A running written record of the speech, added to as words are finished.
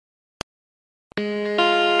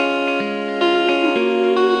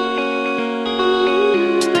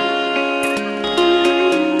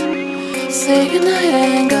goodnight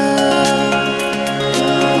and go.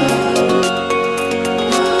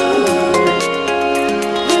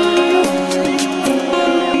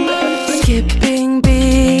 Skipping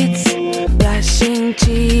beats, blushing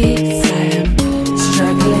cheeks, I am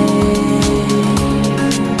struggling.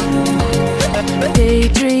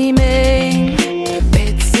 Daydreaming,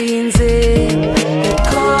 bed scenes in the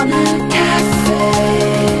corner café.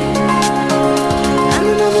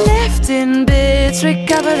 And I'm left in bits,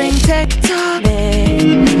 recovering tectonic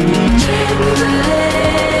tremblings.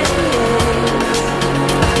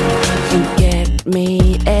 You get me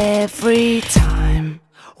every time.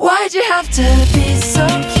 Why'd you have to be so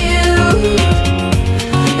cute?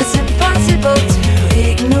 It's impossible to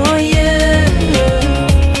ignore you.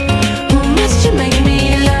 Must you make me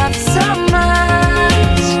laugh so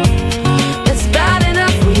much? It's bad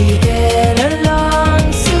enough we get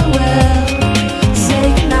along so well. Say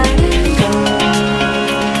goodnight and go.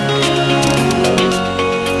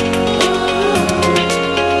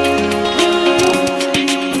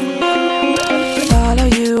 Follow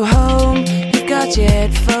you home, you've got your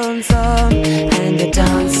headphones on and you're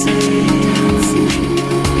dancing.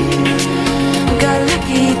 Got a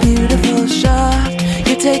lucky, beautiful shot.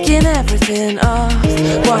 You're taking everything off.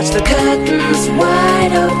 Watch the curtains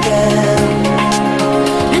wide open.